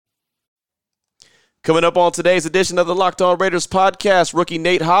Coming up on today's edition of the Locked On Raiders podcast, rookie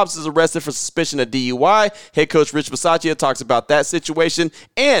Nate Hobbs is arrested for suspicion of DUI. Head coach Rich Bisaccia talks about that situation.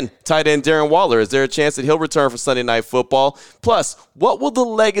 And tight end Darren Waller, is there a chance that he'll return for Sunday Night Football? Plus, what will the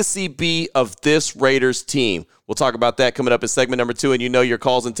legacy be of this Raiders team? We'll talk about that coming up in segment number 2, and you know your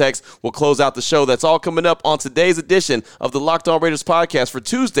calls and texts will close out the show. That's all coming up on today's edition of the Locked On Raiders podcast for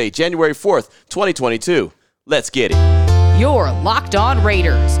Tuesday, January 4th, 2022. Let's get it. You're Locked On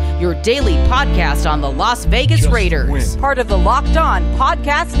Raiders, your daily podcast on the Las Vegas Raiders. Win. Part of the Locked On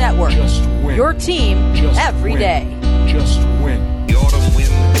Podcast Network. Just win. Your team every day. Just win. The autumn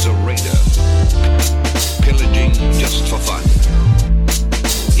wind is a raider, pillaging just for fun.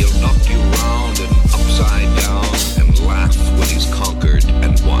 He'll knock you round and upside down and laugh when he's conquered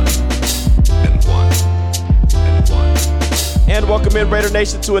and won. And won. And won. And welcome in, Raider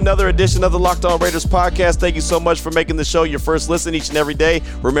Nation, to another edition of the Locked On Raiders podcast. Thank you so much for making the show your first listen each and every day.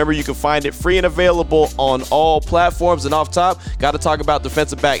 Remember, you can find it free and available on all platforms. And off top, got to talk about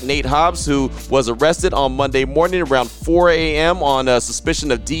defensive back Nate Hobbs, who was arrested on Monday morning around 4 a.m. on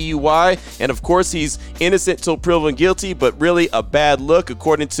suspicion of DUI. And of course, he's innocent till proven guilty, but really a bad look.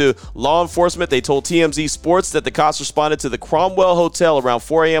 According to law enforcement, they told TMZ Sports that the cops responded to the Cromwell Hotel around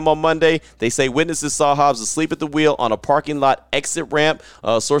 4 a.m. on Monday. They say witnesses saw Hobbs asleep at the wheel on a parking lot exit ramp.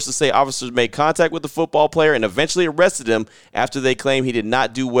 Sources say officers made contact with the football player and eventually arrested him after they claim he did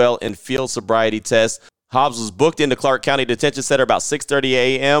not do well in field sobriety tests. Hobbs was booked into Clark County Detention Center about 6:30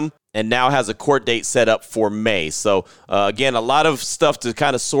 a.m. and now has a court date set up for May. So, again, a lot of stuff to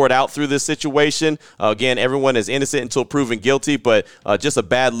kind of sort out through this situation. Again, everyone is innocent until proven guilty, but just a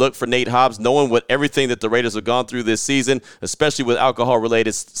bad look for Nate Hobbs, knowing what everything that the Raiders have gone through this season, especially with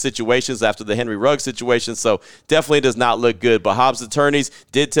alcohol-related situations after the Henry Ruggs situation. So, definitely does not look good. But Hobbs' attorneys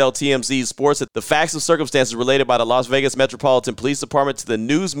did tell TMZ Sports that the facts and circumstances related by the Las Vegas Metropolitan Police Department to the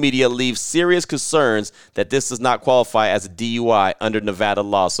news media leave serious concerns that this does not qualify as a DUI under Nevada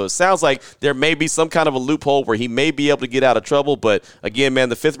law. So, it sounds like there may be some kind of a loophole where he may be able to get out of trouble. But again, man,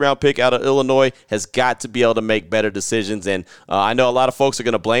 the 5th round pick out of Illinois has got to be able to make better decisions. And I know a lot of folks are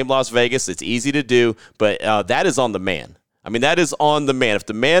going to blame Las Vegas. It's easy to do, but that is on the man. I mean, that is on the man. If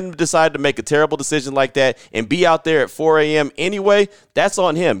the man decided to make a terrible decision like that and be out there at 4 a.m. anyway, that's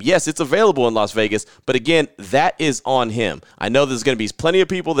on him. Yes, it's available in Las Vegas, but again, that is on him. I know there's going to be plenty of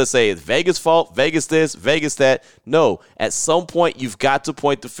people that say it's Vegas' fault, Vegas this, Vegas that. No, at some point, you've got to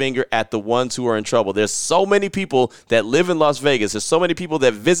point the finger at the ones who are in trouble. There's so many people that live in Las Vegas. There's so many people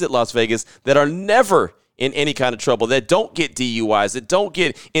that visit Las Vegas that are never in any kind of trouble, that don't get DUIs, that don't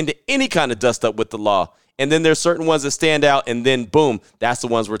get into any kind of dust up with the law. And then there's certain ones that stand out, and then, boom, that's the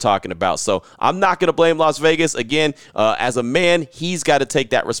ones we're talking about. So I'm not going to blame Las Vegas. Again, as a man, he's got to take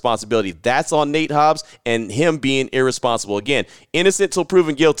that responsibility. That's on Nate Hobbs and him being irresponsible. Again, innocent till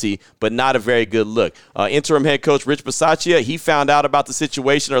proven guilty, but not a very good look. Interim head coach Rich Bisaccia, he found out about the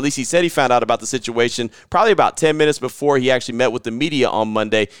situation, or at least he said he found out about the situation probably about 10 minutes before he actually met with the media on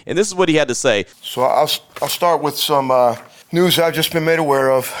Monday. And this is what he had to say. So I'll start with some news I've just been made aware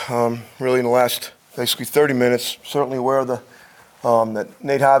of really in the last basically 30 minutes. Certainly aware of that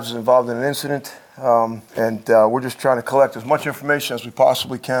Nate Hobbs is involved in an incident, and we're just trying to collect as much information as we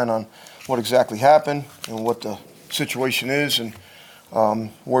possibly can on what exactly happened and what the situation is and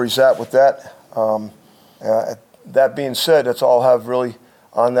where he's at with that. That being said, that's all I have really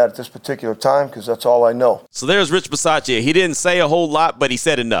on that at this particular time, because that's all I know. So there's Rich Bisaccia. He didn't say a whole lot, but he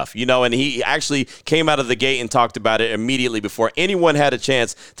said enough, and he actually came out of the gate and talked about it immediately before anyone had a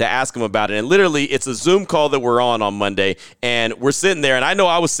chance to ask him about it. And literally, it's a Zoom call that we're on Monday, and we're sitting there, and I know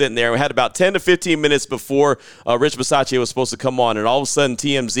I was sitting there, and we had about 10 to 15 minutes before Rich Bisaccia was supposed to come on, and all of a sudden,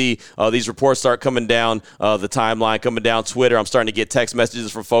 TMZ, these reports start coming down the timeline, coming down Twitter. I'm starting to get text messages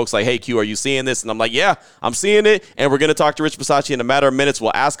from folks like, hey, Q, are you seeing this? And I'm like, yeah, I'm seeing it, and we're going to talk to Rich Bisaccia in a matter of minutes.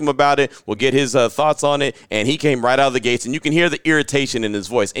 We'll ask him about it. We'll get his thoughts on it. And he came right out of the gates, and you can hear the irritation in his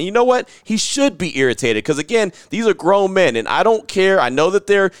voice. And you know what? He should be irritated because, again, these are grown men, and I don't care. I know that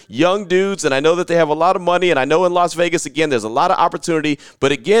they're young dudes, and I know that they have a lot of money, and I know in Las Vegas, again, there's a lot of opportunity.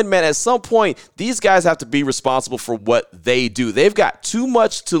 But, again, man, at some point, these guys have to be responsible for what they do. They've got too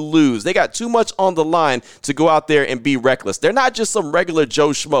much to lose. They got too much on the line to go out there and be reckless. They're not just some regular Joe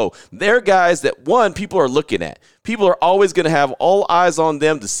Schmo. They're guys that, one, people are looking at. people are always going to have all eyes on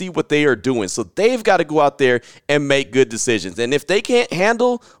them to see what they are doing. So they've got to go out there and make good decisions. And if they can't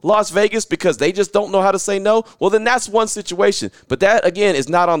handle Las Vegas because they just don't know how to say no, well, then that's one situation. But that, again, is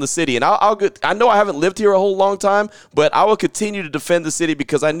not on the city. And I know I haven't lived here a whole long time, but I will continue to defend the city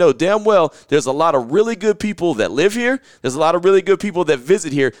because I know damn well there's a lot of really good people that live here. There's a lot of really good people that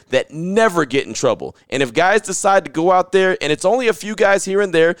visit here that never get in trouble. And if guys decide to go out there, and it's only a few guys here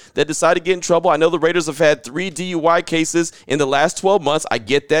and there that decide to get in trouble. I know the Raiders have had 3 DUI cases in the last 12 months. I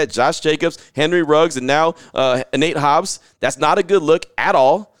get that. Josh Jacobs, Henry Ruggs, and now Nate Hobbs. That's not a good look at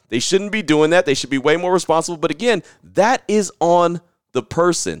all. They shouldn't be doing that. They should be way more responsible. But again, that is on the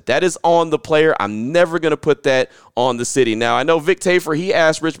person. That is on the player. I'm never going to put that on the city. Now, I know Vic Tafer, he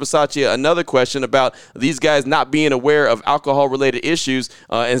asked Rich Bisaccia another question about these guys not being aware of alcohol-related issues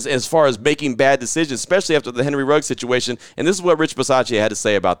as far as making bad decisions, especially after the Henry Ruggs situation. And this is what Rich Bisaccia had to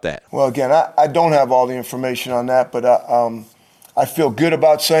say about that. Well, again, I don't have all the information on that, but I feel good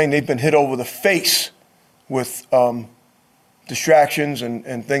about saying they've been hit over the face with distractions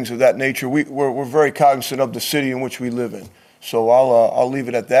and things of that nature. We're very cognizant of the city in which we live in. So I'll leave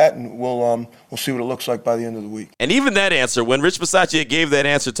it at that, and we'll see what it looks like by the end of the week. And even that answer, when Rich Bisaccia gave that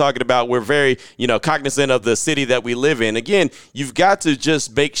answer talking about we're very, cognizant of the city that we live in, again, you've got to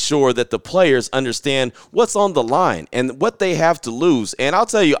just make sure that the players understand what's on the line and what they have to lose. And I'll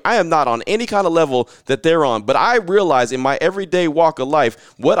tell you, I am not on any kind of level that they're on, but I realize in my everyday walk of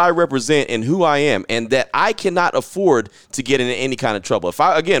life what I represent and who I am, and that I cannot afford to get into any kind of trouble. If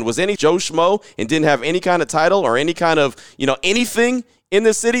I, again, was any Joe Schmo and didn't have any kind of title or any kind of, anything in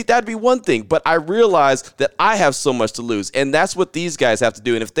this city, that'd be one thing. But I realize that I have so much to lose, and that's what these guys have to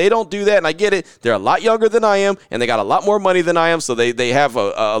do. And if they don't do that, and I get it, they're a lot younger than I am, and they got a lot more money than I am, so they have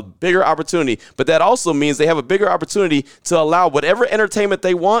a bigger opportunity. But that also means they have a bigger opportunity to allow whatever entertainment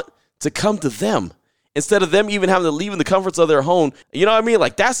they want to come to them, instead of them even having to leave in the comforts of their home. You know what I mean?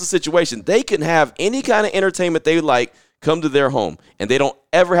 Like, that's the situation. They can have any kind of entertainment they like come to their home, and they don't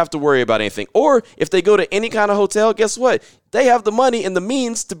ever have to worry about anything. Or if they go to any kind of hotel, guess what? They have the money and the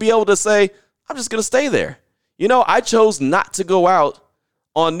means to be able to say, I'm just going to stay there. I chose not to go out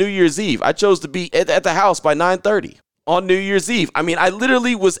on New Year's Eve. I chose to be at the house by 9:30 on New Year's Eve. I mean, I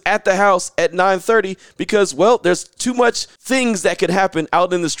literally was at the house at 9:30 because, well, there's too much things that could happen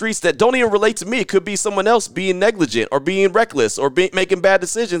out in the streets that don't even relate to me. It could be someone else being negligent or being reckless or making bad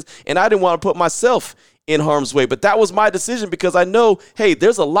decisions, and I didn't want to put myself in harm's way. But that was my decision because I know, hey,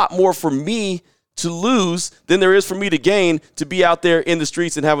 there's a lot more for me to lose than there is for me to gain to be out there in the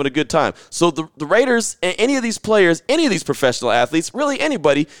streets and having a good time. So the Raiders and any of these players, any of these professional athletes, really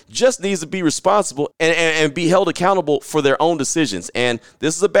anybody, just needs to be responsible and be held accountable for their own decisions. And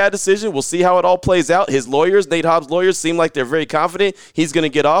this is a bad decision. We'll see how it all plays out. His lawyers, Nate Hobbs' lawyers, seem like they're very confident he's going to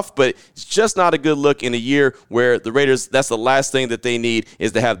get off, but it's just not a good look in a year where the Raiders, that's the last thing that they need,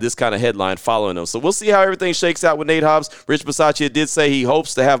 is to have this kind of headline following them. So we'll see how everything shakes out with Nate Hobbs. Rich Bisaccia did say he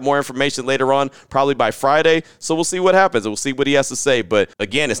hopes to have more information later on, probably by Friday. So we'll see what happens. We'll see what he has to say. But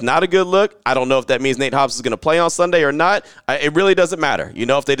again, it's not a good look. I don't know if that means Nate Hobbs is going to play on Sunday or not. It really doesn't matter.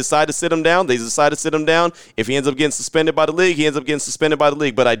 If they decide to sit him down, they decide to sit him down. If he ends up getting suspended by the league, he ends up getting suspended by the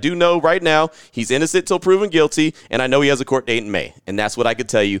league. But I do know right now he's innocent till proven guilty, and I know he has a court date in May. And that's what I could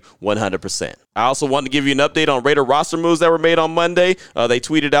tell you 100%. I also wanted to give you an update on Raider roster moves that were made on Monday. They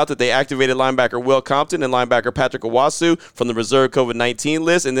tweeted out that they activated linebacker Will Compton and linebacker Patrick Owasu from the reserve COVID-19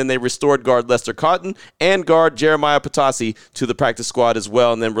 list, and then they restored guard Lester Cotton and guard Jeremiah Patasi to the practice squad as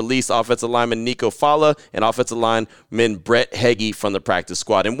well, and then released offensive lineman Nico Fala and offensive lineman Brett Heggie from the practice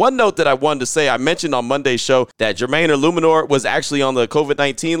squad. And one note that I wanted to say, I mentioned on Monday's show that Jermaine Illuminor was actually on the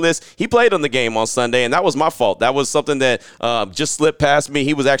COVID-19 list. He played on the game on Sunday, and that was my fault. That was something that just slipped past me.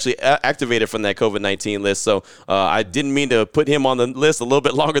 He was actually activated from that COVID-19 list, so I didn't mean to put him on the list a little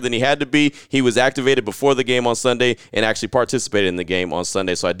bit longer than he had to be. He was activated before the game on Sunday and actually participated in the game on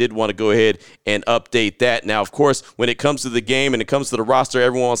Sunday, so I did want to go ahead and update that. Now, of course, when it comes to the game and it comes to the roster,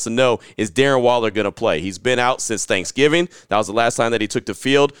 everyone wants to know, is Darren Waller going to play? He's been out since Thanksgiving. That was the last time that he took the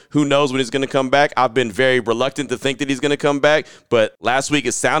field. Who knows when he's going to come back? I've been very reluctant to think that he's going to come back, but last week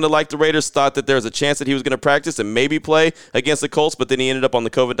it sounded like the Raiders thought that there was a chance that he was going to practice and maybe play against the Colts, but then he ended up on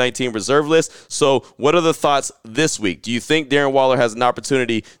the COVID-19 reserve list. So what are the thoughts this week? Do you think Darren Waller has an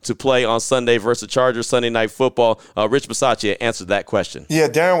opportunity to play on Sunday versus Chargers Sunday Night Football? Rich Bisaccia answered that question. Yeah,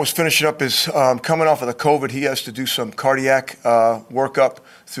 Darren was finishing up his coming off of the COVID. He has to do some cardiac workup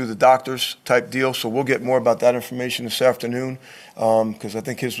through the doctors type deal. So we'll get more about that information this afternoon because I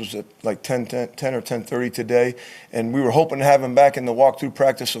think his was at like 10 or 10:30 today. And we were hoping to have him back in the walkthrough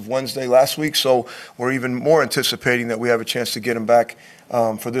practice of Wednesday last week. So we're even more anticipating that we have a chance to get him back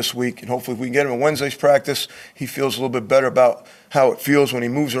for this week. And hopefully if we can get him in Wednesday's practice, he feels a little bit better about how it feels when he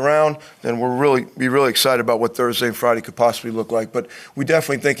moves around, then we'll be really excited about what Thursday and Friday could possibly look like. But we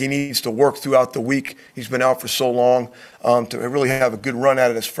definitely think he needs to work throughout the week. He's been out for so long to really have a good run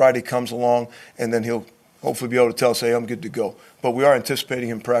at it as Friday comes along, and then he'll hopefully be able to tell us, hey, I'm good to go. But we are anticipating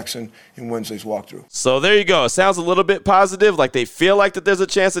him practicing in Wednesday's walkthrough. So there you go. It sounds a little bit positive, like they feel like that there's a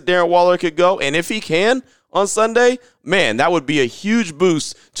chance that Darren Waller could go. And if he can on Sunday, man, that would be a huge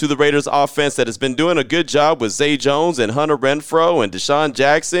boost to the Raiders offense that has been doing a good job with Zay Jones and Hunter Renfrow and Deshaun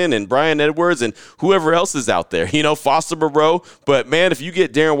Jackson and Brian Edwards and whoever else is out there, Foster Moreau. But, man, if you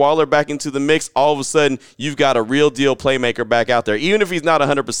get Darren Waller back into the mix, all of a sudden you've got a real deal playmaker back out there. Even if he's not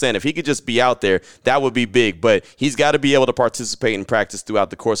 100%, if he could just be out there, that would be big. But he's got to be able to participate in practice throughout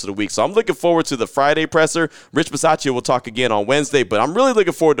the course of the week. So I'm looking forward to the Friday presser. Rich Bisaccia will talk again on Wednesday, but I'm really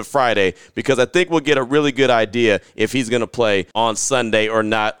looking forward to Friday because I think we'll get a really good idea if he's going to play on Sunday or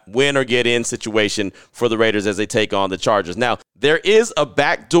not, win or get in situation for the Raiders as they take on the Chargers. Now, there is a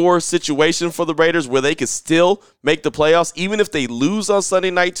backdoor situation for the Raiders where they could still make the playoffs, even if they lose on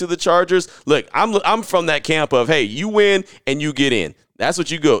Sunday night to the Chargers. Look, I'm from that camp of, hey, you win and you get in. That's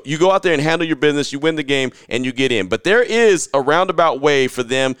what you go. You go out there and handle your business, you win the game, and you get in. But there is a roundabout way for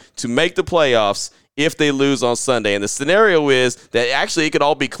them to make the playoffs if they lose on Sunday. And the scenario is that actually it could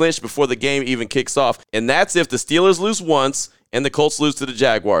all be clinched before the game even kicks off. And that's if the Steelers lose once and the Colts lose to the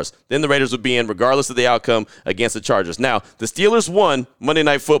Jaguars. Then the Raiders would be in regardless of the outcome against the Chargers. Now, the Steelers won Monday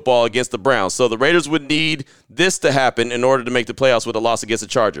Night Football against the Browns, so the Raiders would need this to happen in order to make the playoffs with a loss against the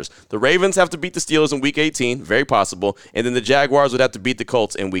Chargers. The Ravens have to beat the Steelers in Week 18, very possible, and then the Jaguars would have to beat the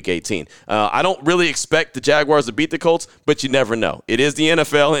Colts in Week 18. I don't really expect the Jaguars to beat the Colts, but you never know. It is the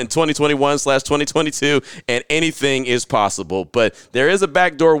NFL in 2021/2022, and anything is possible. But there is a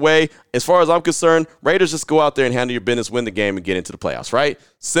backdoor way. As far as I'm concerned, Raiders just go out there and handle your business, win the game, and get into the playoffs, right?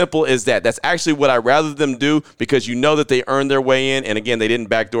 Simple as that. That's actually what I'd rather them do because you know that they earned their way in, and again, they didn't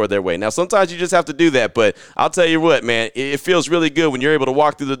backdoor their way. Now, sometimes you just have to do that, but I'll tell you what, man, it feels really good when you're able to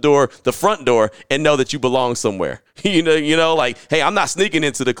walk through the door, the front door, and know that you belong somewhere. Like, hey, I'm not sneaking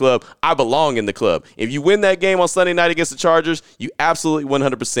into the club. I belong in the club. If you win that game on Sunday night against the Chargers, you absolutely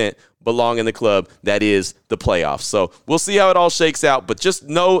 100% belong in the club. That is the playoffs. So we'll see how it all shakes out, but just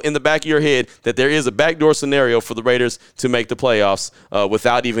know in the back of your head that there is a backdoor scenario for the Raiders to make the playoffs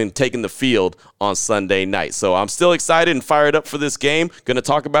without even taking the field on Sunday night. So I'm still excited and fired up for this game. Going to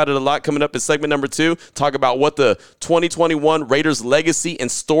talk about it a lot coming up in segment number 2. Talk about what the 2021 Raiders legacy and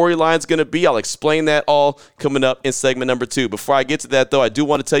storyline is going to be. I'll explain that all coming up in segment number 2. Before I get to that, though, I do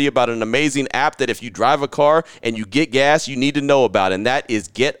want to tell you about an amazing app that if you drive a car and you get gas, you need to know about, and that is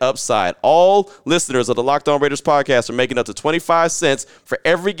Get Upside. All listeners of the Locked On Raiders podcast are making up to 25 cents for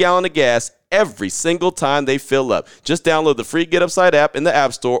every gallon of gas every single time they fill up. Just download the free Get Upside app in the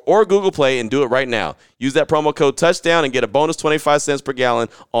App Store or Google Play and do it right now. Use that promo code TOUCHDOWN and get a bonus 25 cents per gallon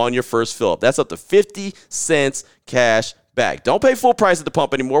on your first fill up. That's up to 50 cents cash back. Don't pay full price at the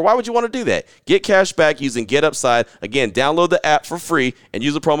pump anymore. Why would you want to do that? Get cash back using Get Upside. Again, download the app for free and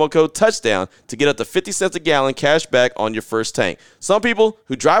use the promo code TOUCHDOWN to get up to 50 cents a gallon cash back on your first tank. Some people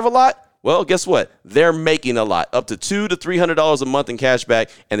who drive a lot, well, guess what? They're making a lot, up to $200 to $300 a month in cash back,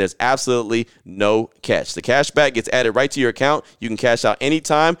 and there's absolutely no catch. The cash back gets added right to your account. You can cash out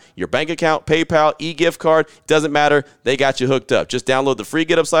anytime. Your bank account, PayPal, e-gift card, doesn't matter. They got you hooked up. Just download the free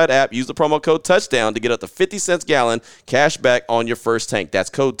Get Upside app. Use the promo code TOUCHDOWN to get up to 50 cents a gallon cash back on your first tank.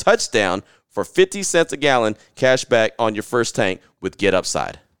 That's code TOUCHDOWN for 50 cents a gallon cash back on your first tank with Get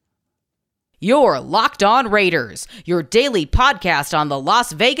Upside. You're Locked On Raiders, your daily podcast on the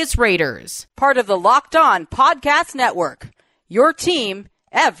Las Vegas Raiders. Part of the Locked On Podcast Network, your team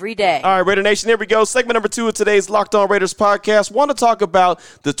every day. All right, Raider Nation, here we go. Segment number 2 of today's Locked On Raiders podcast. Want to talk about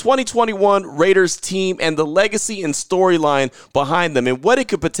the 2021 Raiders team and the legacy and storyline behind them and what it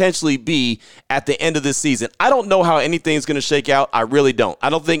could potentially be at the end of this season. I don't know how anything's going to shake out. I really don't. I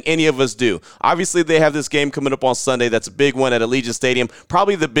don't think any of us do. Obviously, they have this game coming up on Sunday. That's a big one at Allegiant Stadium.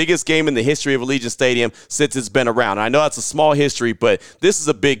 Probably the biggest game in the history of Allegiant Stadium since it's been around. I know that's a small history, but this is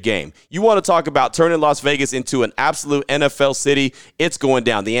a big game. You want to talk about turning Las Vegas into an absolute NFL city. It's going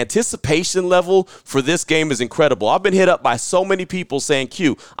down. The anticipation level for this game is incredible. I've been hit up by so many people saying,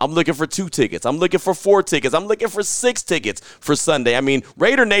 Q, I'm looking for 2 tickets. I'm looking for 4 tickets. I'm looking for 6 tickets for Sunday. I mean,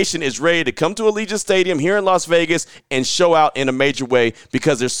 Raider Nation is ready to come to Allegiant Stadium here in Las Vegas and show out in a major way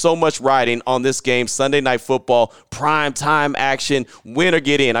because there's so much riding on this game, Sunday Night Football, prime time action, win or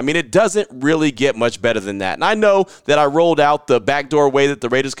get in. I mean, it doesn't really get much better than that. And I know that I rolled out the backdoor way that the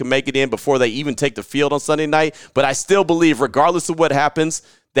Raiders can make it in before they even take the field on Sunday night, but I still believe regardless of what happens,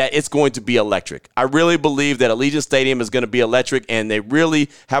 that it's going to be electric. I really believe that Allegiant Stadium is going to be electric, and they really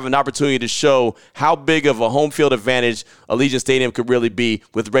have an opportunity to show how big of a home field advantage Allegiant Stadium could really be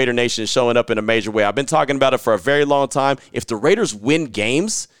with Raider Nation showing up in a major way. I've been talking about it for a very long time. If the Raiders win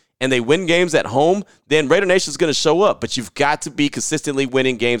games, and they win games at home, then Raider Nation is going to show up. But you've got to be consistently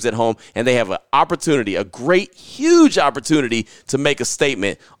winning games at home, and they have an opportunity, a great, huge opportunity to make a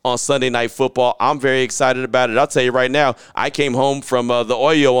statement on Sunday Night Football. I'm very excited about it. I'll tell you right now, I came home from the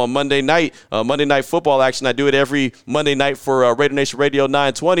Oyo on Monday Night Football action. I do it every Monday night for Raider Nation Radio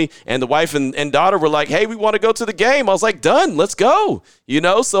 920, and the wife and daughter were like, hey, we want to go to the game. I was like, done, let's go.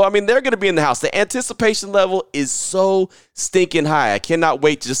 So, I mean, they're going to be in the house. The anticipation level is so stinking high. I cannot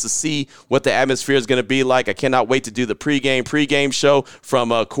wait just to see what the atmosphere is going to be like. I cannot wait to do the pregame show from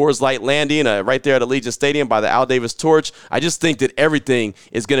Coors Light Landing right there at Allegiant Stadium by the Al Davis Torch. I just think that everything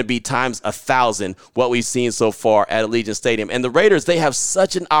is going to be times 1,000 what we've seen so far at Allegiant Stadium. And the Raiders, they have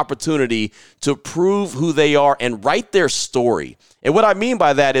such an opportunity to prove who they are and write their story. And what I mean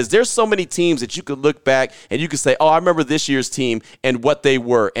by that is there's so many teams that you could look back and you could say, oh, I remember this year's team and what they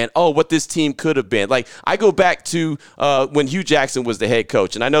were and, oh, what this team could have been. Like, I go back to when Hugh Jackson was the head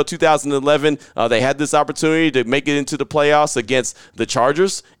coach. And I know 2011, they had this opportunity to make it into the playoffs against the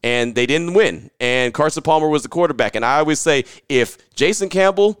Chargers, and they didn't win. And Carson Palmer was the quarterback. And I always say, if Jason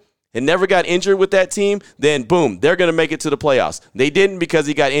Campbell and never got injured with that team, then boom, they're going to make it to the playoffs. They didn't because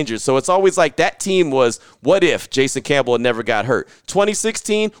he got injured. So it's always like that team was, what if Jason Campbell had never got hurt?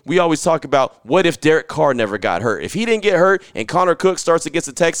 2016, we always talk about, what if Derek Carr never got hurt? If he didn't get hurt and Connor Cook starts against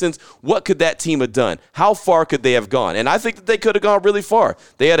the Texans, what could that team have done? How far could they have gone? And I think that they could have gone really far.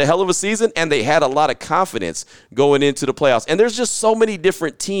 They had a hell of a season, and they had a lot of confidence going into the playoffs. And there's just so many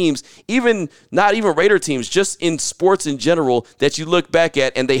different teams, not even Raider teams, just in sports in general, that you look back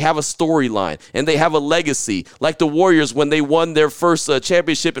at and they have a storyline and they have a legacy, like the Warriors when they won their first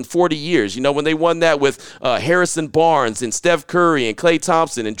championship in 40 years. When they won that with Harrison Barnes and Steph Curry and Klay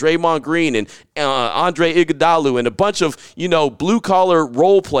Thompson and Draymond Green and Andre Iguodala and a bunch of, blue-collar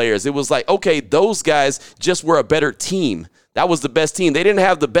role players. It was like, okay, those guys just were a better team. That was the best team. They didn't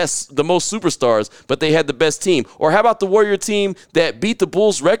have the most superstars, but they had the best team. Or how about the Warrior team that beat the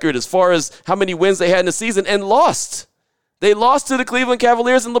Bulls record as far as how many wins they had in the season and lost? They lost to the Cleveland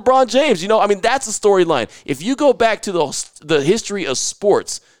Cavaliers and LeBron James. That's a storyline. If you go back to the history of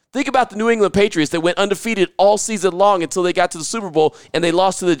sports, think about the New England Patriots that went undefeated all season long until they got to the Super Bowl and they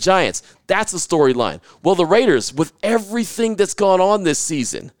lost to the Giants. That's a storyline. Well, the Raiders, with everything that's gone on this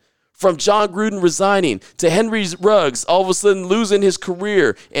season, from John Gruden resigning to Henry Ruggs all of a sudden losing his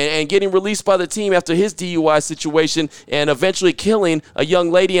career and getting released by the team after his DUI situation and eventually killing a young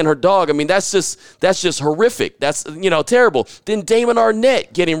lady and her dog. That's just horrific. That's, terrible. Then Damon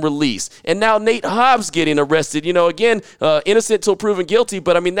Arnett getting released. And now Nate Hobbs getting arrested. Again, innocent till proven guilty,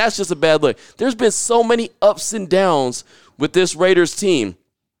 but that's just a bad look. There's been so many ups and downs with this Raiders team.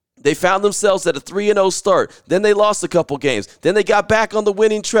 They found themselves at a 3-0 start. Then they lost a couple games. Then they got back on the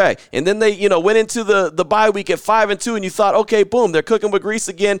winning track. And then they, went into the bye week at 5-2, and you thought, okay, boom, they're cooking with grease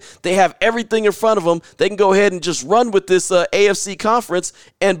again. They have everything in front of them. They can go ahead and just run with this AFC conference,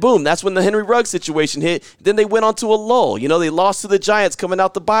 and boom, that's when the Henry Ruggs situation hit. Then they went on to a lull. They lost to the Giants coming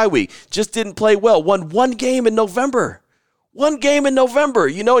out the bye week. Just didn't play well. Won one game in November. And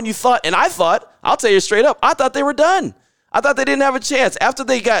you thought, and I thought, I'll tell you straight up, I thought they were done. I thought they didn't have a chance. After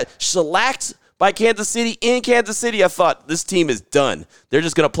they got shellacked by Kansas City in Kansas City, I thought this team is done. They're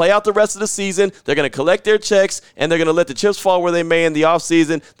just going to play out the rest of the season. They're going to collect their checks, and they're going to let the chips fall where they may in the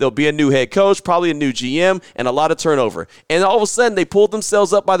offseason. There'll be a new head coach, probably a new GM, and a lot of turnover. And all of a sudden, they pulled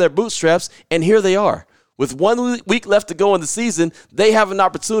themselves up by their bootstraps, and here they are. With 1 week left to go in the season, they have an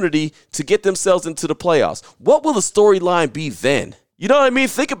opportunity to get themselves into the playoffs. What will the storyline be then? You know what I mean?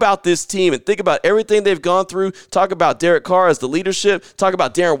 Think about this team and think about everything they've gone through. Talk about Derek Carr as the leadership. Talk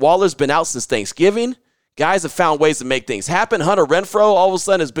about Darren Waller's been out since Thanksgiving. Guys have found ways to make things happen. Hunter Renfrow all of a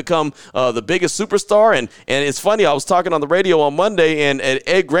sudden has become the biggest superstar. And it's funny, I was talking on the radio on Monday, and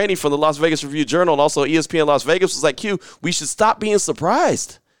Ed Graney from the Las Vegas Review-Journal and also ESPN Las Vegas was like, Q, we should stop being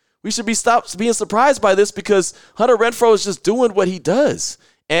surprised. We should stop being surprised by this because Hunter Renfrow is just doing what he does.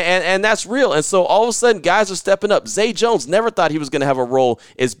 And that's real. And so all of a sudden, guys are stepping up. Zay Jones never thought he was going to have a role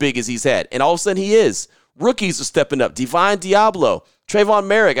as big as he's had. And all of a sudden, he is. Rookies are stepping up. Divine Diablo, Trayvon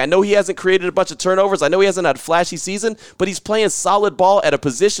Merrick. I know he hasn't created a bunch of turnovers. I know he hasn't had a flashy season, but he's playing solid ball at a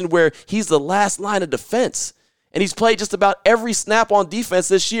position where he's the last line of defense. And he's played just about every snap on defense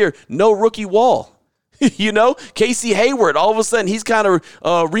this year. No rookie wall. Casey Hayward, all of a sudden, he's kind of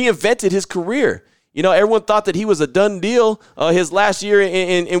reinvented his career. Everyone thought that he was a done deal his last year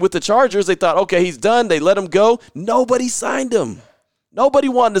in with the Chargers. They thought, okay, he's done. They let him go. Nobody signed him. Nobody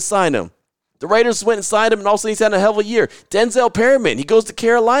wanted to sign him. The Raiders went and signed him, and also he's had a hell of a year. Denzel Perryman, he goes to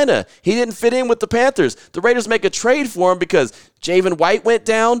Carolina. He didn't fit in with the Panthers. The Raiders make a trade for him because Javen White went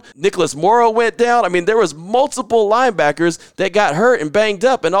down. Nicholas Morrow went down. I mean, there was multiple linebackers that got hurt and banged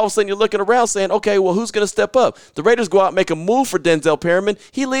up, and all of a sudden you're looking around saying, okay, well, who's going to step up? The Raiders go out and make a move for Denzel Perryman.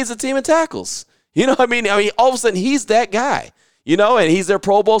 He leads the team in tackles. You know what I mean? All of a sudden he's that guy. And he's their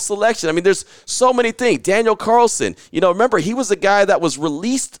Pro Bowl selection. I mean, there's so many things. Daniel Carlson, remember, he was a guy that was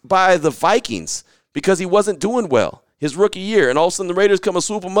released by the Vikings because he wasn't doing well his rookie year. And all of a sudden, the Raiders come and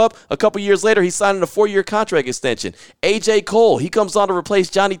swoop him up. A couple years later, he's signing a 4-year contract extension. A.J. Cole, he comes on to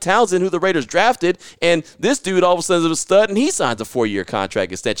replace Johnny Townsend, who the Raiders drafted. And this dude all of a sudden is a stud, and he signs a 4-year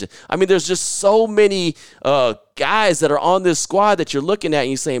contract extension. I mean, there's just so many guys that are on this squad that you're looking at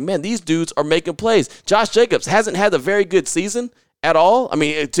and you're saying, man, these dudes are making plays. Josh Jacobs hasn't had a very good season at all, I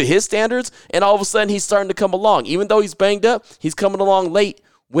mean, to his standards, and all of a sudden he's starting to come along. Even though he's banged up, he's coming along late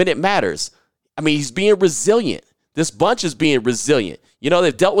when it matters. I mean, he's being resilient. This bunch is being resilient.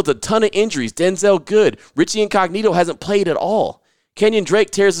 They've dealt with a ton of injuries. Denzel Good. Richie Incognito hasn't played at all. Kenyon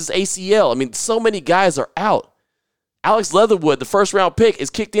Drake tears his ACL. I mean, so many guys are out. Alex Leatherwood, the first-round pick, is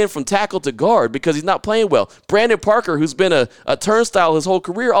kicked in from tackle to guard because he's not playing well. Brandon Parker, who's been a turnstile his whole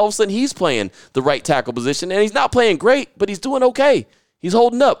career, all of a sudden he's playing the right tackle position, and he's not playing great, but he's doing okay. He's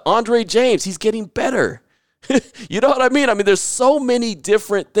holding up. Andre James, he's getting better. You know what I mean? I mean, there's so many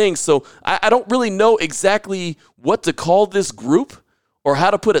different things, so I don't really know exactly what to call this group or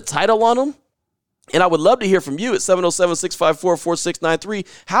how to put a title on them. And I would love to hear from you at 707-654-4693.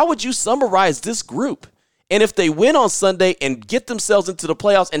 How would you summarize this group? And if they win on Sunday and get themselves into the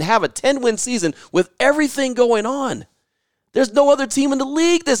playoffs and have a 10-win season with everything going on, there's no other team in the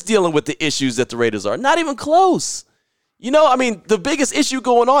league that's dealing with the issues that the Raiders are. Not even close. The biggest issue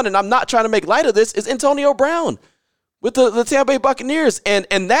going on, and I'm not trying to make light of this, is Antonio Brown with the Tampa Bay Buccaneers. And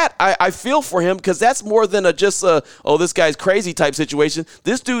that, I feel for him because that's more than this guy's crazy type situation.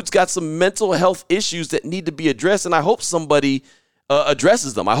 This dude's got some mental health issues that need to be addressed, and I hope somebody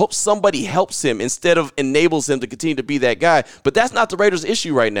addresses them. I hope somebody helps him instead of enables him to continue to be that guy. But that's not the Raiders'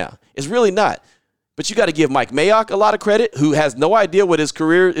 issue right now. It's really not. But you got to give Mike Mayock a lot of credit, who has no idea what his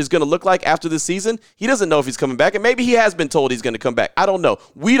career is going to look like after this season. He doesn't know if he's coming back, and maybe he has been told he's going to come back. I don't know.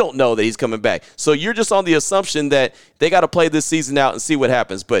 We don't know that he's coming back. So you're just on the assumption that they got to play this season out and see what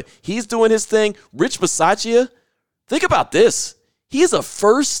happens. But he's doing his thing. Rich Bisaccia, think about this. He is a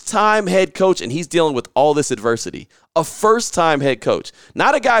first-time head coach, and he's dealing with all this adversity. A first-time head coach.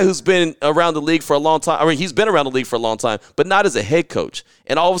 Not a guy who's been around the league for a long time. I mean, he's been around the league for a long time, but not as a head coach.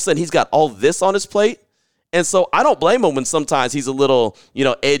 And all of a sudden, he's got all this on his plate. And so I don't blame him when sometimes he's a little,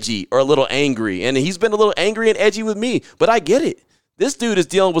 edgy or a little angry. And he's been a little angry and edgy with me, but I get it. This dude is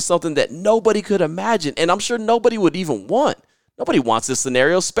dealing with something that nobody could imagine, and I'm sure nobody would even want. Nobody wants this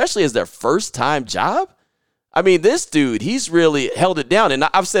scenario, especially as their first-time job. I mean, this dude, he's really held it down. And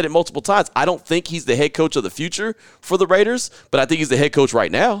I've said it multiple times. I don't think he's the head coach of the future for the Raiders, but I think he's the head coach right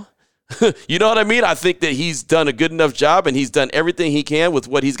now. You know what I mean? I think that he's done a good enough job, and he's done everything he can with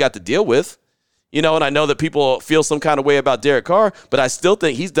what he's got to deal with. And I know that people feel some kind of way about Derek Carr, but I still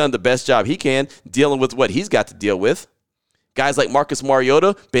think he's done the best job he can dealing with what he's got to deal with. Guys like Marcus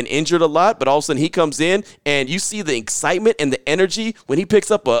Mariota, been injured a lot, but all of a sudden he comes in and you see the excitement and the energy when he picks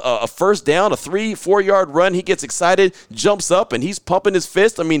up a first down, a 3-4 yard run. He gets excited, jumps up, and he's pumping his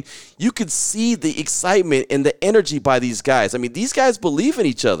fist. I mean, you could see the excitement and the energy by these guys. I mean, these guys believe in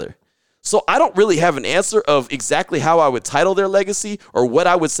each other. So I don't really have an answer of exactly how I would title their legacy or what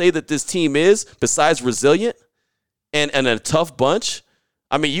I would say that this team is besides resilient and a tough bunch.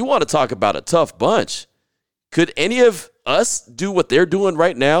 I mean, you want to talk about a tough bunch. Could any of us do what they're doing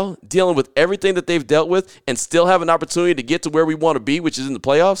right now, dealing with everything that they've dealt with, and still have an opportunity to get to where we want to be, which is in the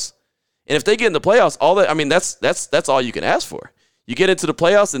playoffs? And if they get in the playoffs, that's all you can ask for. You get into the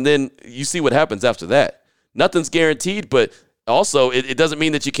playoffs, and then you see what happens after that. Nothing's guaranteed, but also it doesn't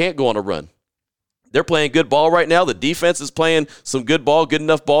mean that you can't go on a run. They're playing good ball right now. The defense is playing some good ball, good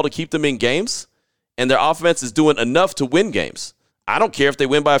enough ball to keep them in games, and their offense is doing enough to win games. I don't care if they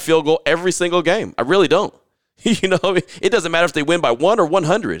win by a field goal every single game. I really don't. It doesn't matter if they win by 1 or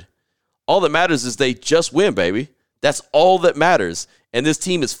 100. All that matters is they just win, baby. That's all that matters. And this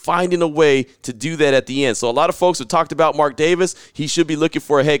team is finding a way to do that at the end. So a lot of folks have talked about Mark Davis. He should be looking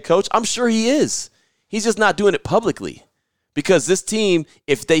for a head coach. I'm sure he is. He's just not doing it publicly. Because this team,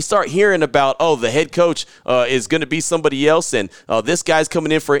 if they start hearing about, the head coach is going to be somebody else, and this guy's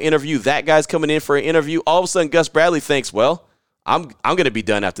coming in for an interview, that guy's coming in for an interview, all of a sudden Gus Bradley thinks, well, I'm going to be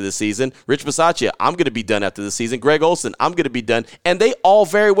done after this season. Rich Bisaccia, I'm going to be done after this season. Greg Olsen, I'm going to be done. And they all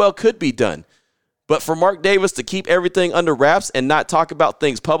very well could be done. But for Mark Davis to keep everything under wraps and not talk about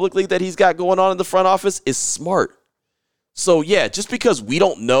things publicly that he's got going on in the front office is smart. So, yeah, just because we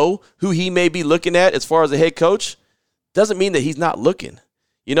don't know who he may be looking at as far as a head coach doesn't mean that he's not looking.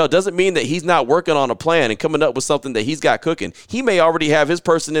 Doesn't mean that he's not working on a plan and coming up with something that he's got cooking. He may already have his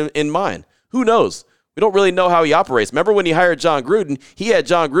person in mind. Who knows? We don't really know how he operates. Remember when he hired John Gruden? He had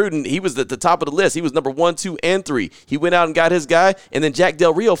John Gruden. He was at the top of the list. He was number 1, 2, and 3. He went out and got his guy, and then Jack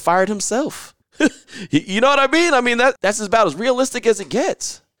Del Rio fired himself. You know what I mean? I mean, that's about as realistic as it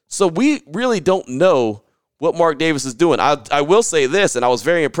gets. So we really don't know what Mark Davis is doing. I will say this, and I was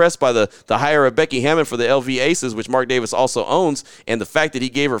very impressed by the hire of Becky Hammond for the LV Aces, which Mark Davis also owns, and the fact that he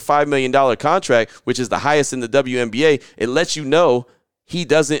gave her $5 million contract, which is the highest in the WNBA. It lets you know he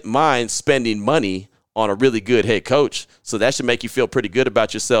doesn't mind spending money on a really good head coach. So that should make you feel pretty good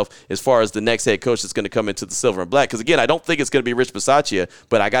about yourself as far as the next head coach that's going to come into the silver and black. Because, again, I don't think it's going to be Rich Bisaccia,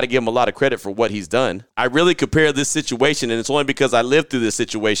 but I got to give him a lot of credit for what he's done. I really compare this situation, and it's only because I lived through this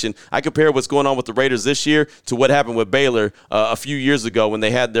situation. I compare what's going on with the Raiders this year to what happened with Baylor a few years ago when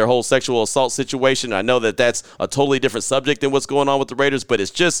they had their whole sexual assault situation. I know that that's a totally different subject than what's going on with the Raiders, but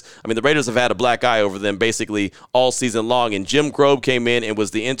it's just, the Raiders have had a black eye over them basically all season long. And Jim Grobe came in and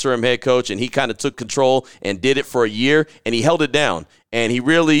was the interim head coach, and he kind of took control and did it for a year, and he held it down. And he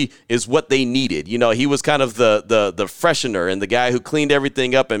really is what they needed. He was kind of the freshener and the guy who cleaned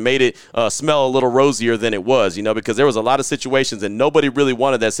everything up and made it smell a little rosier than it was, because there was a lot of situations and nobody really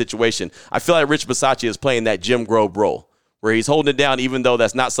wanted that situation. I feel like Rich Bisaccia is playing that Jim Grobe role, where he's holding it down even though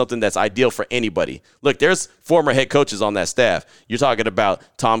that's not something that's ideal for anybody. Look, there's former head coaches on that staff. You're talking about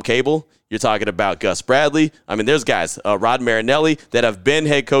Tom Cable. You're talking about Gus Bradley. There's guys, Rod Marinelli, that have been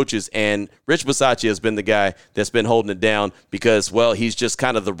head coaches, and Rich Bisaccia has been the guy that's been holding it down because, well, he's just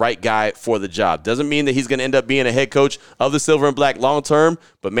kind of the right guy for the job. Doesn't mean that he's going to end up being a head coach of the Silver and Black long term,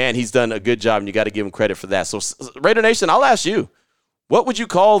 but, man, he's done a good job, and you got to give him credit for that. So, Raider Nation, I'll ask you, what would you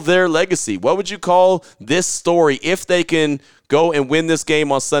call their legacy? What would you call this story if they can go and win this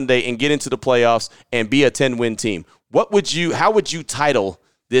game on Sunday and get into the playoffs and be a 10-win team? How would you title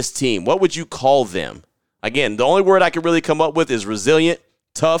this team? What would you call them? Again, the only word I can really come up with is resilient,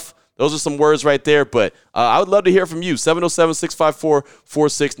 tough. Those are some words right there, but I would love to hear from you.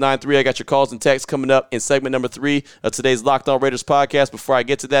 707-654-4693. I got your calls and texts coming up in segment number 3 of today's Locked On Raiders podcast. Before I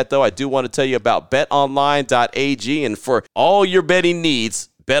get to that, though, I do want to tell you about betonline.ag, and for all your betting needs,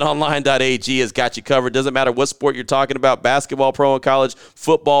 BetOnline.ag has got you covered. Doesn't matter what sport you're talking about, basketball pro in college,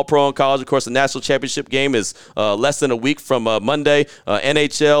 football pro in college. Of course, the national championship game is less than a week from Monday.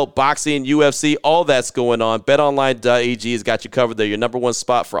 NHL, boxing, UFC, all that's going on. BetOnline.ag has got you covered. They're your number one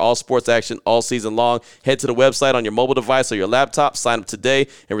spot for all sports action all season long. Head to the website on your mobile device or your laptop. Sign up today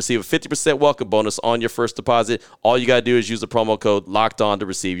and receive a 50% welcome bonus on your first deposit. All you got to do is use the promo code LOCKEDON to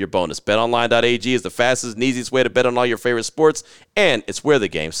receive your bonus. BetOnline.ag is the fastest and easiest way to bet on all your favorite sports, and it's where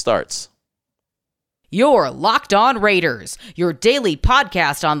the game starts. You're Locked On Raiders, your daily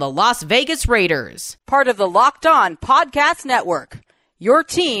podcast on the Las Vegas Raiders. Part of the Locked On Podcast Network, your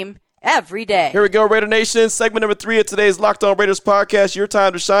team every day. Here we go, Raider Nation. Segment number 3 of today's Locked On Raiders podcast. Your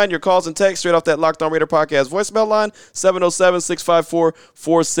time to shine. Your calls and texts straight off that Locked On Raider podcast voicemail line,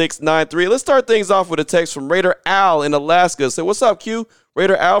 707-654-4693. Let's start things off with a text from Raider Al in Alaska. So what's up, Q?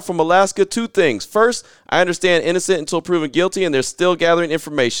 Raider Al from Alaska, 2 things. First, I understand innocent until proven guilty, and they're still gathering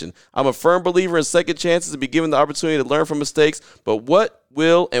information. I'm a firm believer in second chances and be given the opportunity to learn from mistakes, but what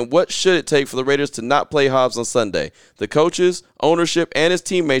will and what should it take for the Raiders to not play Hobbs on Sunday? The coaches, ownership, and his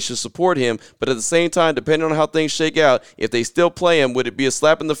teammates should support him, but at the same time, depending on how things shake out, if they still play him, would it be a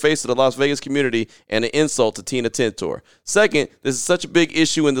slap in the face of the Las Vegas community and an insult to Tina Tintor? Second, this is such a big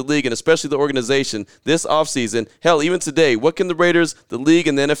issue in the league and especially the organization this offseason. Hell, even today, what can the Raiders, the league,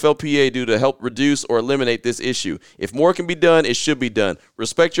 and the NFLPA do to help reduce or eliminate this issue? If more can be done, it should be done.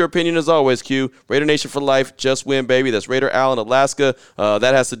 Respect your opinion as always, Q. Raider Nation for life. Just win, baby. That's Raider Al in Alaska.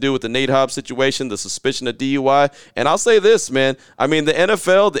 That has to do with the Nate Hobbs situation, the suspicion of DUI. And I'll say this, man. I mean, the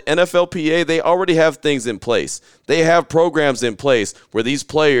NFL, the NFLPA, they already have things in place. They have programs in place where these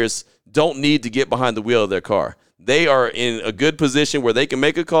players don't need to get behind the wheel of their car. They are in a good position where they can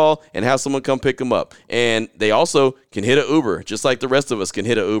make a call and have someone come pick them up. And they also can hit an Uber, just like the rest of us can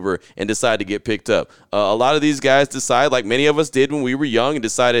hit an Uber and decide to get picked up. A lot of these guys decide, like many of us did when we were young, and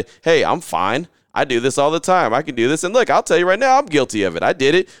decided, hey, I'm fine. I do this all the time. I can do this. And look, I'll tell you right now, I'm guilty of it. I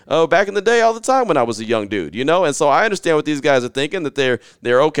did it back in the day all the time when I was a young dude, And so I understand what these guys are thinking, that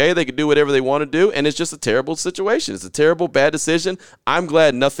they're okay. They can do whatever they want to do. And it's just a terrible situation. It's a terrible, bad decision. I'm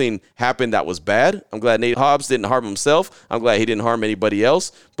glad nothing happened that was bad. I'm glad Nate Hobbs didn't harm himself. I'm glad he didn't harm anybody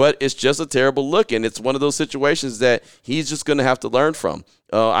else. But it's just a terrible look. And it's one of those situations that he's just going to have to learn from.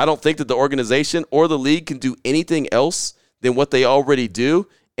 I don't think that the organization or the league can do anything else than what they already do.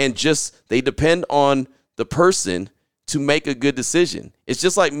 And just they depend on the person to make a good decision. It's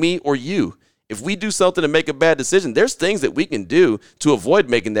just like me or you. If we do something to make a bad decision, there's things that we can do to avoid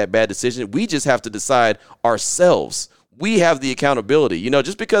making that bad decision. We just have to decide ourselves. We have the accountability.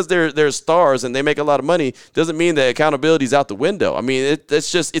 Just because they're stars and they make a lot of money doesn't mean that accountability is out the window. I mean,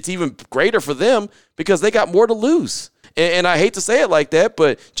 it's even greater for them because they got more to lose. And I hate to say it like that,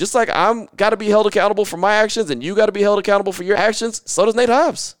 but just like I'm got to be held accountable for my actions and you got to be held accountable for your actions, so does Nate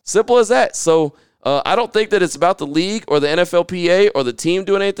Hobbs. Simple as that. So I don't think that it's about the league or the NFLPA or the team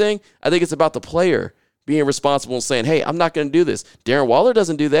doing anything. I think it's about the player being responsible and saying, hey, I'm not going to do this. Darren Waller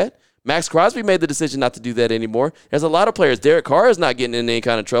doesn't do that. Max Crosby made the decision not to do that anymore. There's a lot of players. Derek Carr is not getting in any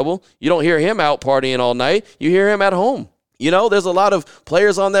kind of trouble. You don't hear him out partying all night. You hear him at home. There's a lot of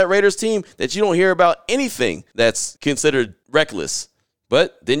players on that Raiders team that you don't hear about anything that's considered reckless.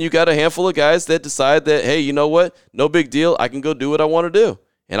 But then you got a handful of guys that decide that, hey, you know what? No big deal. I can go do what I want to do,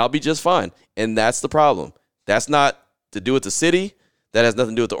 and I'll be just fine. And that's the problem. That's not to do with the city. That has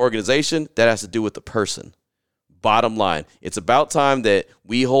nothing to do with the organization. That has to do with the person. Bottom line, it's about time that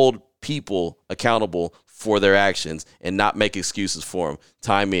we hold people accountable for their actions and not make excuses for them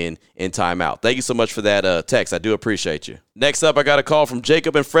time in and time out. Thank you so much for that text. I do appreciate you. Next up, I got a call from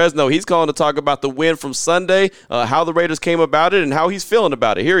Jacob in Fresno. He's calling to talk about the win from Sunday, how the Raiders came about it, and how he's feeling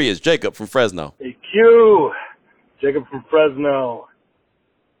about it. Here he is, Jacob from Fresno. Hey, Q. Jacob from Fresno.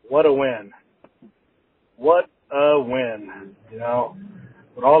 What a win. What a win.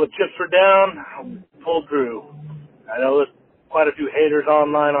 When all the chips were down, I pulled through. I know there's quite a few haters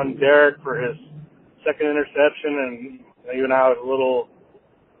online on Derek for his second interception, and even I was a little,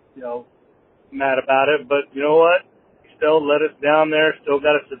 mad about it. But you know what? He still let us down there, still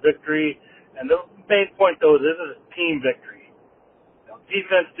got us the victory. And the main point, though, is this is a team victory.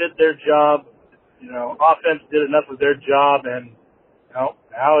 Defense did their job. Offense did enough of their job, and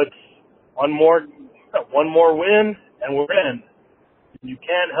now it's one more win, and we're in. You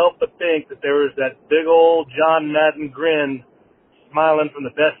can't help but think that there was that big old John Madden grin smiling from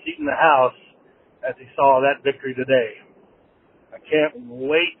the best seat in the house as he saw that victory today. I can't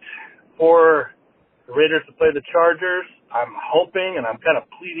wait for the Raiders to play the Chargers. I'm hoping, and I'm kind of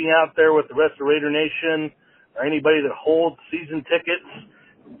pleading out there with the rest of Raider Nation or anybody that holds season tickets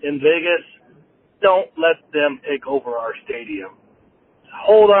in Vegas, don't let them take over our stadium.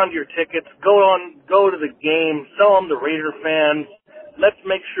 Hold on to your tickets. Go to the game. Sell them to Raider fans. Let's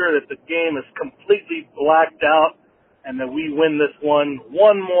make sure that the game is completely blacked out and that we win this one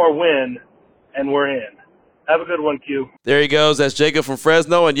more win, and we're in. Have a good one, Q. There he goes. That's Jacob from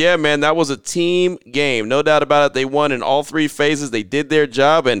Fresno. And, yeah, man, that was a team game. No doubt about it. They won in all three phases. They did their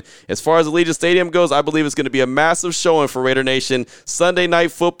job. And as far as Allegiant Stadium goes, I believe it's going to be a massive showing for Raider Nation. Sunday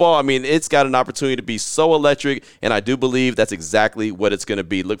Night Football, I mean, it's got an opportunity to be so electric, and I do believe that's exactly what it's going to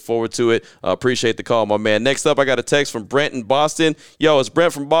be. Look forward to it. Appreciate the call, my man. Next up, I got a text from Brent in Boston. Yo, it's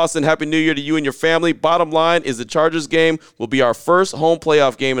Brent from Boston. Happy New Year to you and your family. Bottom line is the Chargers game will be our first home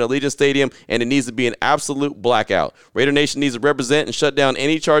playoff game in Allegiant Stadium, and it needs to be an absolute blackout. Raider Nation needs to represent and shut down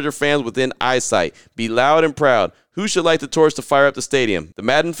any Charger fans within eyesight. Be loud and proud. Who should light the torch to fire up the stadium? The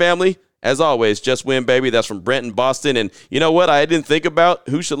Madden family? As always, just win, baby. That's from Brent in Boston. And you know what? I didn't think about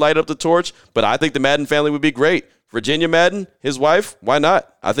who should light up the torch, but I think the Madden family would be great. Virginia Madden, his wife, why not?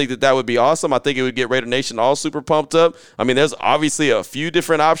 I think that would be awesome. I think it would get Raider Nation all super pumped up. I mean, there's obviously a few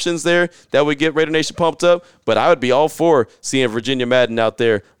different options there that would get Raider Nation pumped up, but I would be all for seeing Virginia Madden out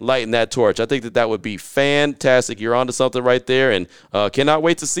there lighting that torch. I think that would be fantastic. You're onto something right there, and cannot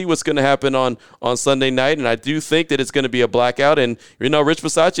wait to see what's going to happen on Sunday night, and I do think that it's going to be a blackout, and, Rich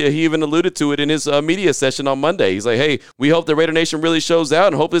Bisaccia, he even alluded to it in his media session on Monday. He's like, hey, we hope the Raider Nation really shows out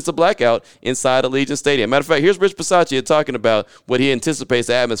and hope it's a blackout inside Allegiant Stadium. Matter of fact, here's Rich Bisaccia talking about what he anticipates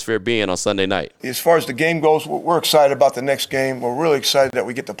the atmosphere being on Sunday night. As far as the game goes, we're excited about the next game. We're really excited that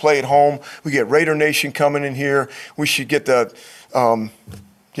we get to play at home. We get Raider Nation coming in here. We should get the,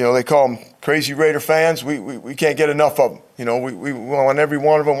 they call them crazy Raider fans. We can't get enough of them. You know, we want every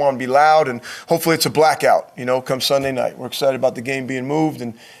one of them want to be loud, and hopefully it's a blackout, you know, come Sunday night. We're excited about the game being moved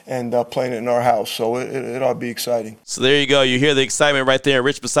and playing it in our house, so it ought to be exciting. So there you go. You hear the excitement right there in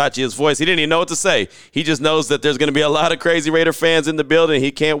Rich Bisaccia's voice. He didn't even know what to say. He just knows that there's going to be a lot of crazy Raider fans in the building.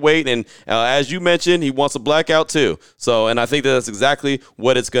 He can't wait, and as you mentioned, he wants a blackout too. So, and I think that's exactly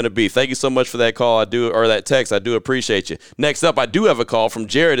what it's going to be. Thank you so much for that call, or that text. I do appreciate you. Next up, I do have a call from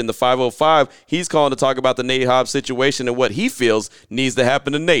Jared in the 505. He's calling to talk about the Nate Hobbs situation and what he feels needs to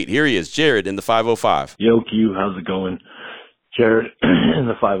happen to Nate. Here he is, Jared in the 505. Yo, Q, how's it going? Jared in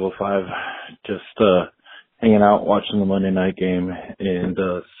the 505. Just hanging out, watching the Monday night game, and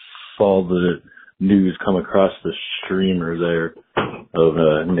saw the news come across the streamer there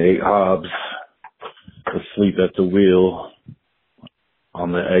of Nate Hobbs asleep at the wheel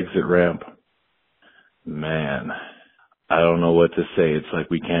on the exit ramp. Man, I don't know what to say. It's like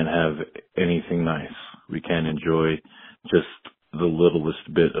we can't have anything nice. We can't enjoy just the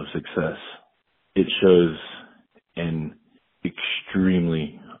littlest bit of success. It shows an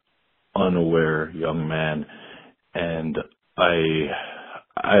extremely unaware young man, and I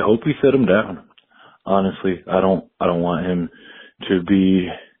hope we set him down. Honestly, I don't want him to be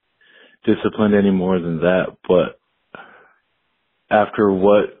disciplined any more than that, but after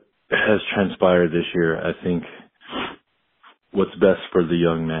what has transpired this year, I think what's best for the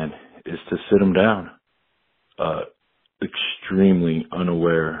young man is to sit him down. Extremely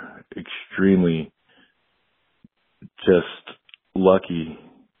unaware, extremely just lucky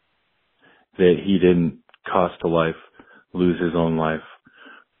that he didn't cost a life, lose his own life,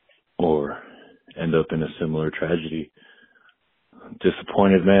 or end up in a similar tragedy.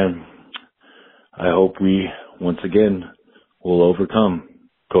 Disappointed, man. I hope we, once again, will overcome.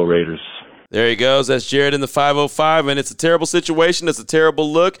 Go Raiders. There he goes. That's Jared in the 505, and it's a terrible situation. It's a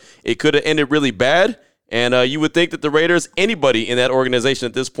terrible look. It could have ended really bad. And you would think that the Raiders, anybody in that organization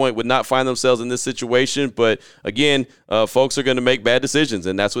at this point, would not find themselves in this situation. But, again, folks are going to make bad decisions,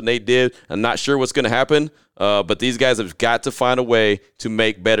 and that's what Nate did. I'm not sure what's going to happen, but these guys have got to find a way to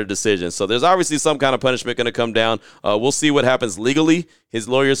make better decisions. So there's obviously some kind of punishment going to come down. We'll see what happens legally. His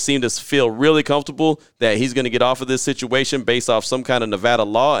lawyers seem to feel really comfortable that he's going to get off of this situation based off some kind of Nevada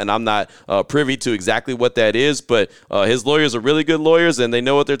law, and I'm not privy to exactly what that is, but his lawyers are really good lawyers, and they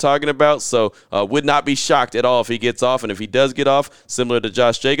know what they're talking about, so would not be shocked at all if he gets off. And if he does get off, similar to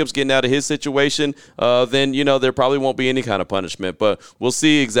Josh Jacobs getting out of his situation, then, you know, there probably won't be any kind of punishment, but we'll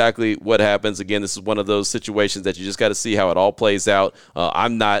see exactly what happens. Again, this is one of those situations that you just got to see how it all plays out.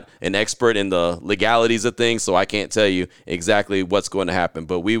 I'm not an expert in the legalities of things, so I can't tell you exactly what's going to happen,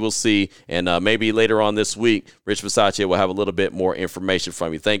 but we will see, and maybe later on this week, Rich Bisaccia will have a little bit more information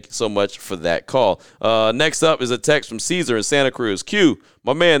from you. Thank you so much for that call. Next up is a text from Caesar in Santa Cruz. Q,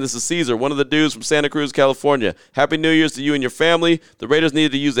 my man, this is Caesar, one of the dudes from Santa Cruz, California. Happy New Year's to you and your family. The Raiders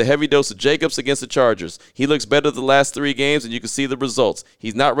needed to use a heavy dose of Jacobs against the Chargers. He looks better the last 3 games, and you can see the results.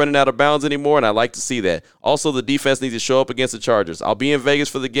 He's not running out of bounds anymore, and I like to see that. Also, the defense needs to show up against the Chargers. I'll be in Vegas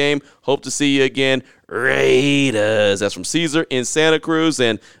for the game. Hope to see you again. Raiders. That's from Caesar in Santa Cruz.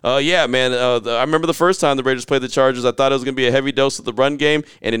 And, yeah, man, I remember the first time the Raiders played the Chargers, I thought it was going to be a heavy dose of the run game,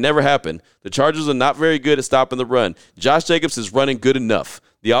 and it never happened. The Chargers are not very good at stopping the run. Josh Jacobs is running good enough.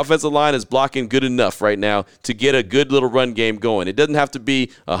 The offensive line is blocking good enough right now to get a good little run game going. It doesn't have to be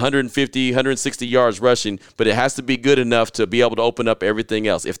 150, 160 yards rushing, but it has to be good enough to be able to open up everything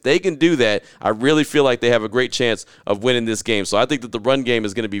else. If they can do that, I really feel like they have a great chance of winning this game. So I think that the run game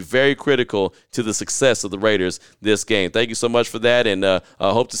is going to be very critical to the success of the Raiders this game. Thank you so much for that, and I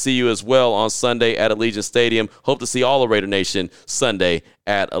hope to see you as well on Sunday at Allegiant Stadium. Hope to see all of Raider Nation Sunday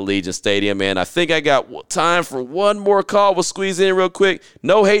at Allegiant Stadium. And I think I got time for one more call. We'll squeeze in real quick.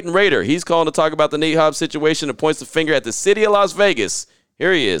 No Hating Raider. He's calling to talk about the Nate Hobbs situation and points the finger at the city of Las Vegas.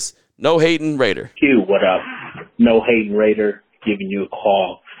 Here he is. No Hating Raider. Q, what up? No Hating Raider giving you a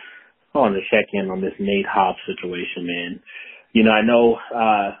call. I want to check in on this Nate Hobbs situation, man. You know, I know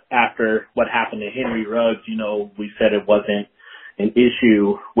after what happened to Henry Ruggs, you know, we said it wasn't an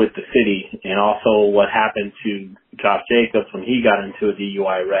issue with the city, and also what happened to Josh Jacobs when he got into a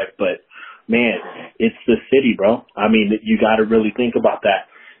DUI wreck. But, man, it's the city, bro. I mean, you got to really think about that.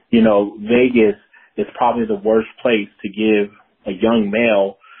 You know, Vegas is probably the worst place to give a young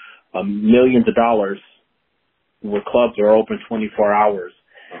male millions of dollars where clubs are open 24 hours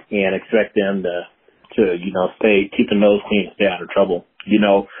and expect them to you know, keep the nose clean and stay out of trouble. You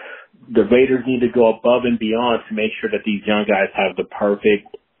know, the Raiders need to go above and beyond to make sure that these young guys have the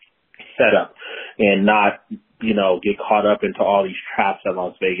perfect setup and not, you know, get caught up into all these traps that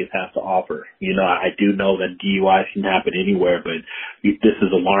Las Vegas has to offer. You know, I do know that DUI can happen anywhere, but this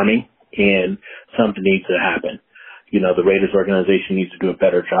is alarming and something needs to happen. the Raiders organization needs to do a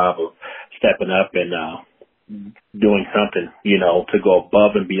better job of stepping up and doing something, to go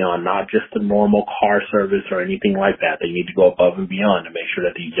above and beyond, not just the normal car service or anything like that. They need to go above and beyond to make sure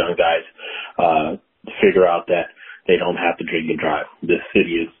that these young guys figure out that they don't have to drink and drive. This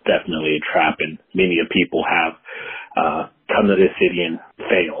city is definitely a trap, and many people have come to this city and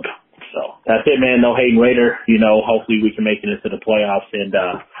failed. So that's it, man. No hating Raider. Hopefully we can make it into the playoffs. And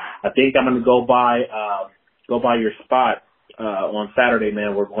I think I'm going to go by your spot on Saturday,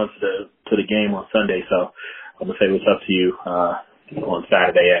 man. We're going to the game on Sunday, so I'm going to say what's up to you on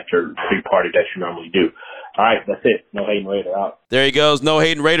Saturday after the big party that you normally do. All right, that's it. No hating Raider out. There he goes. No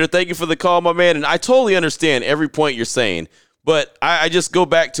hating Raider. Thank you for the call, my man. And I totally understand every point you're saying. But I just go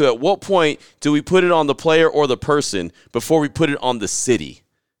back to, at what point do we put it on the player or the person before we put it on the city?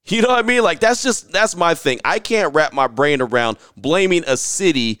 You know what I mean? Like, that's my thing. I can't wrap my brain around blaming a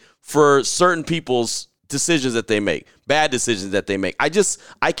city for certain people's decisions that they make, bad decisions that they make.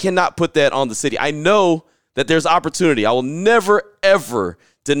 I cannot put that on the city. I know that there's opportunity. I will never, ever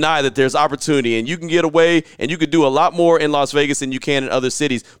deny that there's opportunity, and you can get away and you could do a lot more in Las Vegas than you can in other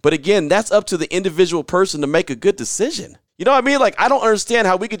cities. But again, that's up to the individual person to make a good decision. You know what I mean? Like, I don't understand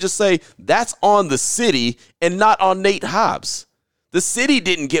how we could just say that's on the city and not on Nate Hobbs. The city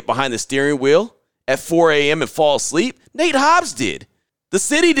didn't get behind the steering wheel at 4 a.m. and fall asleep. Nate Hobbs did. The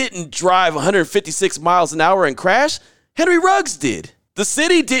city didn't drive 156 miles an hour and crash. Henry Ruggs did. The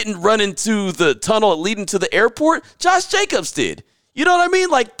city didn't run into the tunnel leading to the airport. Josh Jacobs did. You know what I mean?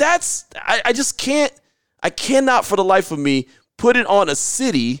 Like, I just can't, I cannot for the life of me put it on a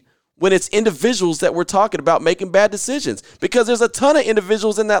city when it's individuals that we're talking about making bad decisions, because there's a ton of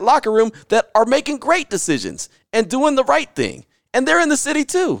individuals in that locker room that are making great decisions and doing the right thing. And they're in the city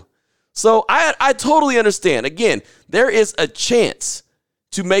too. So I totally understand. Again, there is a chance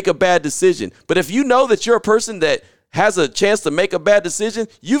to make a bad decision. But if you know that you're a person that has a chance to make a bad decision,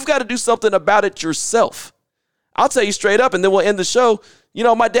 you've got to do something about it yourself. I'll tell you straight up, and then we'll end the show.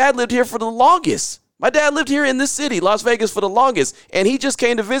 My dad lived here for the longest. My dad lived here in this city, Las Vegas, for the longest, and he just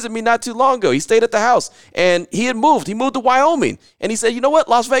came to visit me not too long ago. He stayed at the house, and he had moved. He moved to Wyoming, and he said, you know what?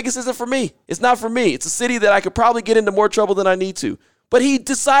 Las Vegas isn't for me. It's not for me. It's a city that I could probably get into more trouble than I need to. But he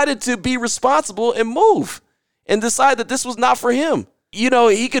decided to be responsible and move and decide that this was not for him.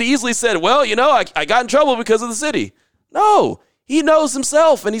 He could easily said, well, I got in trouble because of the city. No, he knows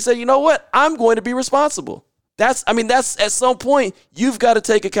himself, and he said, you know what? I'm going to be responsible. That's at some point, you've got to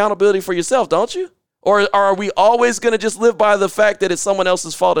take accountability for yourself, don't you? Or are we always going to just live by the fact that it's someone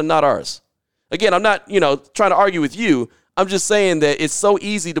else's fault and not ours? Again, I'm not, trying to argue with you. I'm just saying that it's so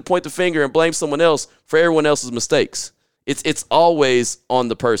easy to point the finger and blame someone else for everyone else's mistakes. It's always on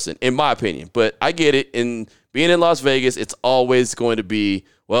the person, in my opinion. But I get it. In being in Las Vegas, it's always going to be,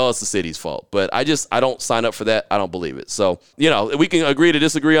 well, it's the city's fault. But I don't sign up for that. I don't believe it. So, we can agree to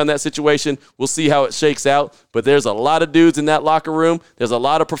disagree on that situation. We'll see how it shakes out. But there's a lot of dudes in that locker room. There's a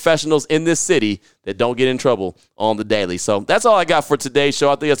lot of professionals in this city that don't get in trouble on the daily. So that's all I got for today's show.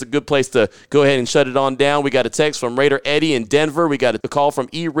 I think that's a good place to go ahead and shut it on down. We got a text from Raider Eddie in Denver. We got a call from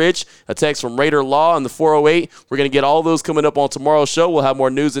E. Rich, a text from Raider Law in the 408. We're going to get all those coming up on tomorrow's show. We'll have more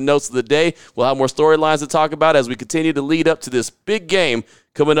news and notes of the day. We'll have more storylines to talk about as we continue to lead up to this big game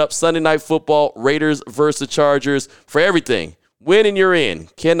coming up Sunday Night Football, Raiders versus Chargers. For everything, win and you're in.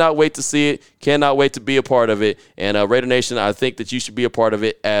 Cannot wait to see it. Cannot wait to be a part of it. And Raider Nation, I think that you should be a part of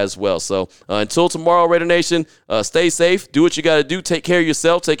it as well. So until tomorrow, Raider Nation, stay safe. Do what you got to do. Take care of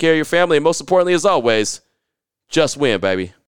yourself. Take care of your family. And most importantly, as always, just win, baby.